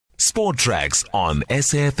Sport Tracks on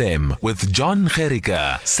SAFM with John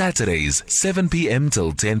Gericke. Saturdays, 7 p.m.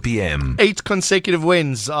 till 10 p.m. 8 consecutive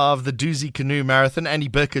wins of the Dusi Canoe Marathon. Andy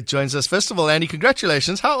Birkett joins us. First of all, Andy,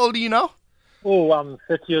 congratulations. How old are you now? Oh, I'm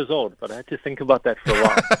 30 years old, but I had to think about that for a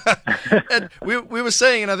while. And we were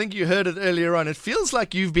saying, and I think you heard it earlier on, it feels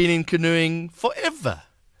like you've been in canoeing forever.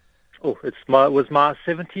 Oh, it was my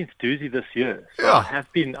 17th Dusi this year. So Yeah.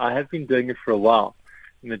 I have been doing it for a while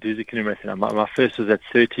in the Dusi Canoe Marathon. My first was at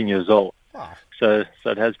 13 years old. Wow. So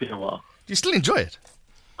it has been a while. Do you still enjoy it?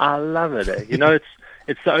 I love it. You know,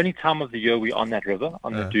 it's the only time of the year we're on that river,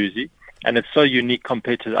 on the Dusi, and it's so unique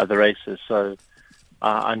compared to the other races. So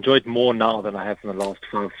I enjoy it more now than I have in the last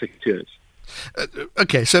 5-6 years.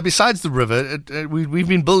 Okay, so besides the river, we've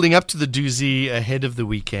been building up to the Dusi ahead of the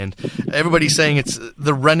weekend. Everybody's saying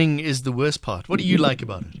the running is the worst part. What do you like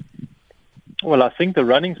about it? Well, I think the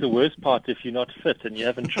running's the worst part if you're not fit and you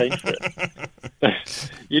haven't trained for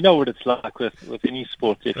it. You know what it's like with any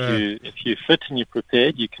sport. If you're fit and you're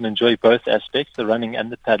prepared, you can enjoy both aspects, the running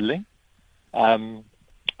and the paddling.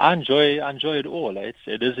 I enjoy it all. It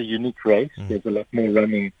is a unique race. There's a lot more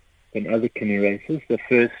running than other canoe races. The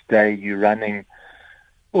first day you're running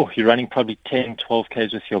probably 10, 12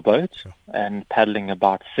 Ks with your boat and paddling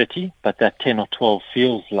about 30, but that 10 or 12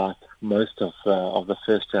 feels like most of the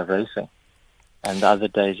first day of racing. And the other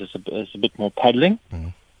days is a bit more paddling.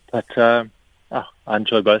 But I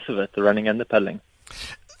enjoy both of it, the running and the paddling.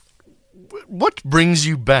 What brings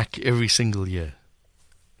you back every single year?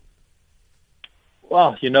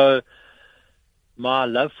 Well, you know, my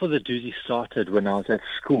love for the Dusi started when I was at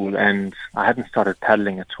school, and I hadn't started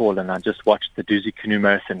paddling at all, and I just watched the Dusi Canoe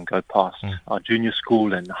Marathon go past our junior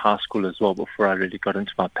school and high school as well before I really got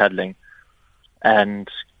into my paddling. And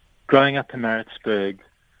growing up in Maritzburg,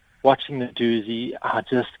 watching the Dusi, I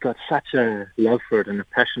just got such a love for it and a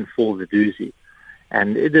passion for the Dusi.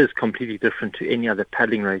 And it is completely different to any other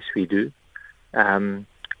paddling race we do.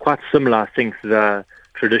 Quite similar, I think, the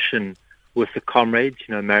tradition with the comrades,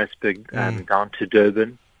 you know, Maritzburg down to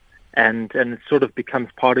Durban, and it sort of becomes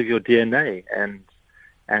part of your DNA,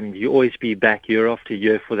 and you always be back year after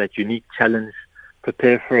year for that unique challenge,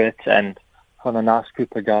 prepare for it, and on a nice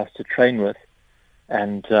group of guys to train with,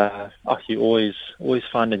 and you always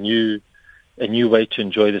find a new way to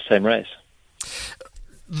enjoy the same race.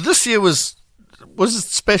 This year was it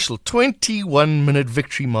special? 21-minute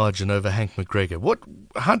victory margin over Hank McGregor.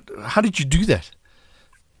 How did you do that?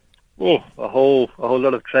 Oh, a whole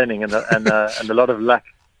lot of training and a lot of luck.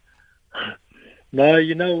 No,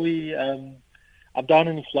 you know, I'm down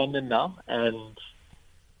in East London now, and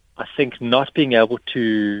I think not being able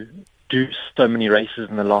to do so many races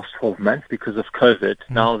in the last 12 months because of COVID.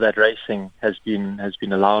 Now that racing has been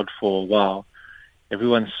allowed for a while,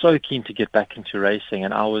 everyone's so keen to get back into racing,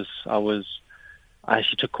 and I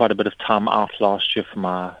actually took quite a bit of time out last year for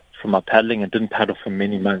my paddling and didn't paddle for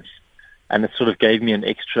many months. And it sort of gave me an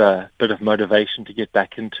extra bit of motivation to get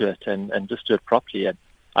back into it and just do it properly. And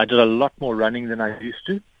I did a lot more running than I used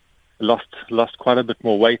to. Lost quite a bit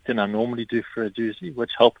more weight than I normally do for a Dusi,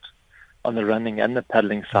 which helped on the running and the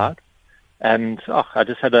paddling side. And I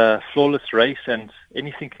just had a flawless race, and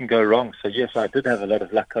anything can go wrong. So yes, I did have a lot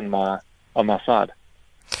of luck on my side.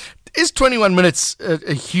 Is 21 minutes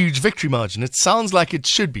a huge victory margin? It sounds like it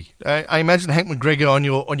should be. I imagine Hank McGregor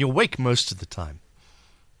on your wake most of the time.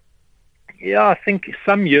 Yeah, I think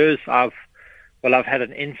some years I've had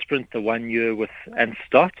an end sprint the 1 year with and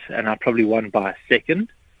Stott, and I probably won by a second.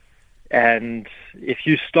 And if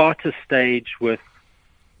you start a stage with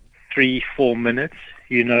 3-4 minutes,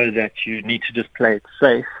 you know that you need to just play it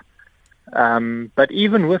safe. But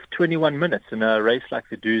even with 21 minutes in a race like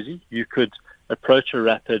the Dusi, you could approach a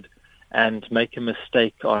rapid and make a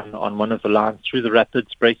mistake on one of the lines through the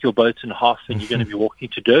rapids, break your boat in half, and you're going to be walking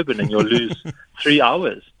to Durban, and you'll lose 3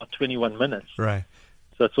 hours or 21 minutes. Right.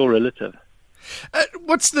 So it's all relative.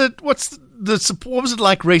 What was it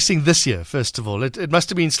like racing this year? First of all, it must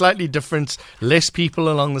have been slightly different. Less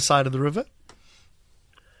people along the side of the river.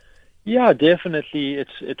 Yeah, definitely.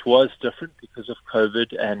 It was different because of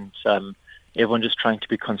COVID and everyone just trying to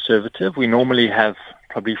be conservative. We normally have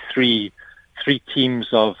probably three teams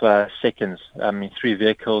of seconds, 3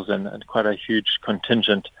 vehicles and quite a huge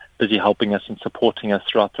contingent busy helping us and supporting us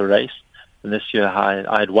throughout the race. And this year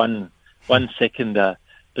I had one seconder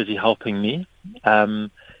busy helping me.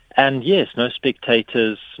 And yes, no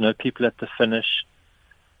spectators, no people at the finish.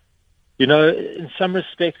 You know, in some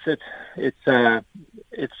respects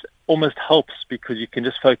it's almost helps because you can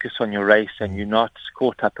just focus on your race and you're not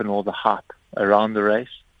caught up in all the hype around the race.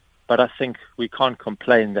 But I think we can't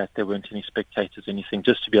complain that there weren't any spectators, anything,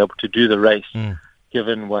 just to be able to do the race,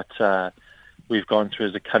 given what we've gone through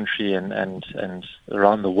as a country and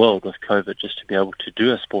around the world with COVID, just to be able to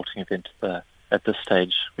do a sporting event at this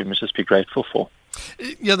stage, we must just be grateful for.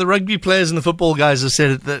 Yeah, the rugby players and the football guys have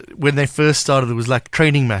said that when they first started, it was like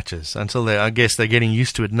training matches until I guess they're getting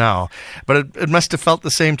used to it now. But it must have felt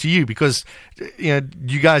the same to you because,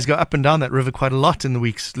 you guys go up and down that river quite a lot in the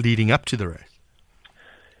weeks leading up to the race.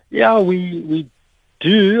 Yeah, we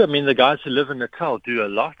do. I mean, the guys who live in Natal do a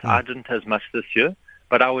lot. I didn't as much this year,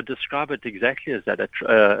 but I would describe it exactly as that,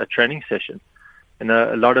 a training session. And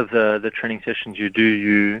a lot of the training sessions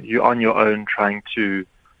you're on your own trying to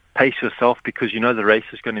pace yourself because the race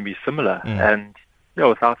is going to be similar. And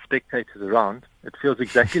without spectators around, it feels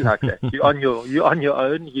exactly like that. You're on your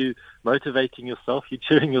own, you're motivating yourself, you're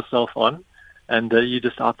cheering yourself on, and you're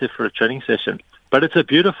just out there for a training session. But it's a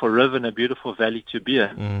beautiful river and a beautiful valley to be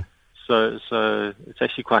in. So it's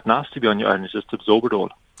actually quite nice to be on your own and just absorb it all.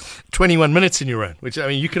 21 minutes in your own, which,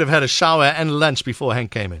 you could have had a shower and lunch before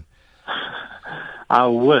Hank came in. I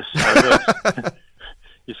wish.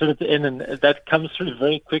 You sit at the end, and that comes through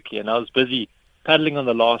very quickly. And I was busy paddling on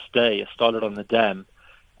the last day. I started on the dam,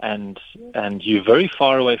 and you're very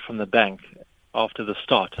far away from the bank after the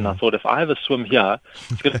start. And I thought, if I have a swim here,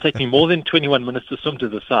 it's going to take me more than 21 minutes to swim to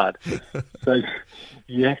the side. So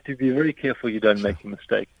you have to be very careful you don't make a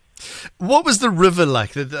mistake. What was the river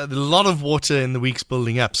like? A lot of water in the weeks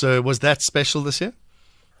building up. So was that special this year?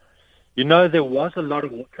 There was a lot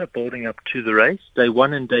of water building up to the race. Day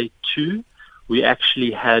 1 and day 2, we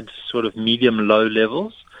actually had sort of medium-low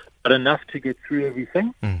levels, but enough to get through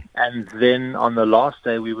everything. And then on the last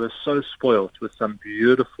day, we were so spoiled with some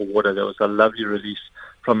beautiful water. There was a lovely release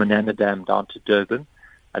from Ananda Dam down to Durban,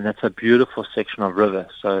 and that's a beautiful section of river.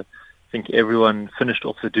 So I think everyone finished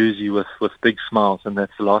off the Dusi with big smiles, and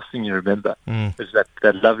that's the last thing you remember, is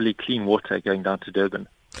that lovely clean water going down to Durban.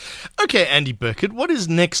 Okay, Andy Birkett, what is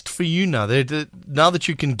next for you now? Now that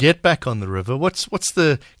you can get back on the river, what's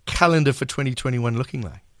the calendar for 2021 looking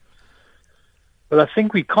like? Well, I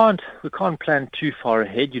think we can't plan too far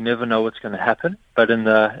ahead. You never know what's going to happen. But in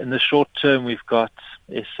the short term, we've got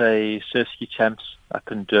SA Surski Champs up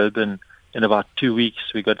in Durban in about 2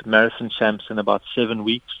 weeks. We've got Marathon Champs in about 7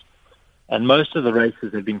 weeks. And most of the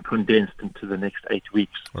races have been condensed into the next 8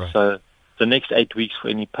 weeks. Right. So the next 8 weeks for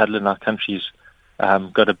any paddler in our country's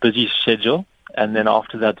got a busy schedule, and then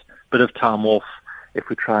after that, bit of time off if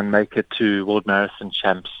we try and make it to World Marathon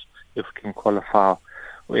Champs, if we can qualify,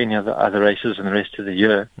 or any other races in the rest of the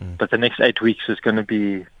year. But the next 8 weeks is going to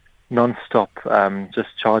be non-stop, just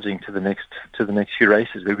charging to the next few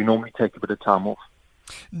races, where we normally take a bit of time off.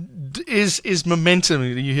 Is momentum?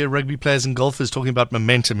 You hear rugby players and golfers talking about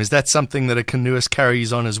momentum. Is that something that a canoeist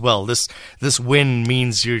carries on as well? This win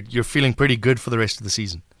means you're feeling pretty good for the rest of the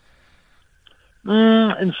season.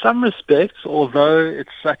 In some respects, although it's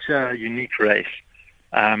such a unique race,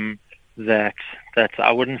 that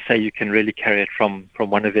I wouldn't say you can really carry it from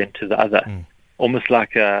one event to the other. Almost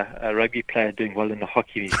like a rugby player doing well in a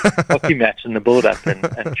hockey match in the build-up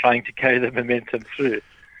and trying to carry the momentum through.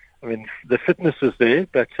 I mean, the fitness is there,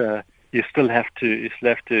 but you still have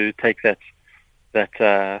to take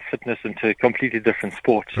that fitness into a completely different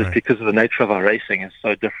sport, just because of the nature of our racing is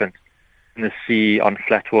so different in the sea, on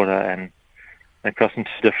flat water, and across into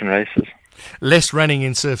different races. Less running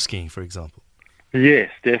in surf skiing, for example. Yes,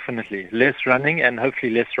 definitely. Less running and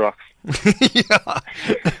hopefully less rocks. Yeah.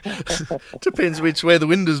 Depends which way the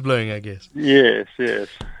wind is blowing, I guess. Yes.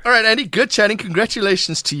 All right, Andy, good chatting.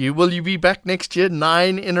 Congratulations to you. Will you be back next year,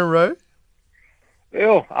 9 in a row?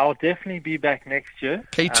 Oh, I'll definitely be back next year.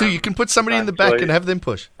 K2, you can put somebody in the back and have them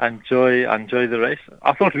push. Enjoy the race.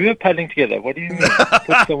 I thought we were paddling together. What do you mean?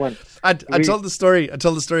 Put someone. I told the story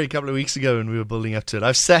a couple of weeks ago when we were building up to it.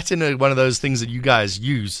 I've sat in one of those things that you guys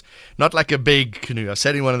use, not like a big canoe. I've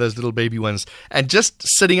sat in one of those little baby ones, and just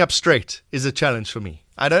sitting up straight is a challenge for me.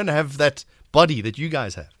 I don't have that body that you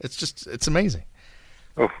guys have. It's amazing.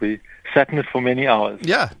 Oh, we sat in it for many hours.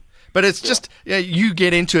 Yeah. But it's just, you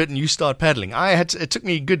get into it and you start paddling. It took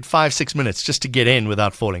me a good 5-6 minutes just to get in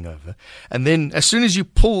without falling over. And then as soon as you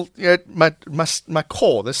pull my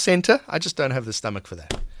core, the center, I just don't have the stomach for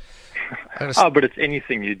that. But it's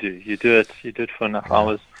anything you do. You do it for enough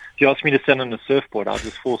hours. If you ask me to stand on a surfboard, I'll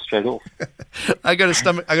just fall straight off. I got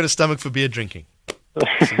a stomach for beer drinking.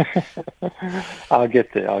 I'll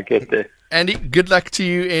get there. Andy, good luck to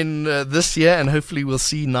you in this year, and hopefully we'll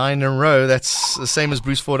see 9 in a row. That's the same as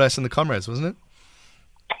Bruce Fordyce and the Comrades, wasn't it?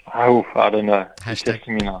 Oh, I don't know. Hashtag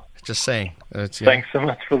me now. Just saying. Thanks so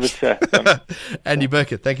much for the chat. Andy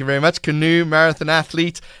Birkett, thank you very much. Canoe marathon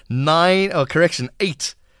athlete,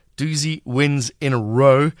 8 Dusi wins in a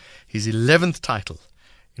row. His 11th title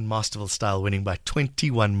in masterful style, winning by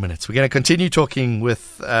 21 minutes. We're going to continue talking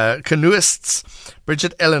with canoeists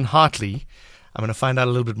Bridget Ellen Hartley. I'm going to find out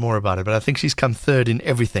a little bit more about it, but I think she's come third in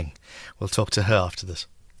everything. We'll talk to her after this.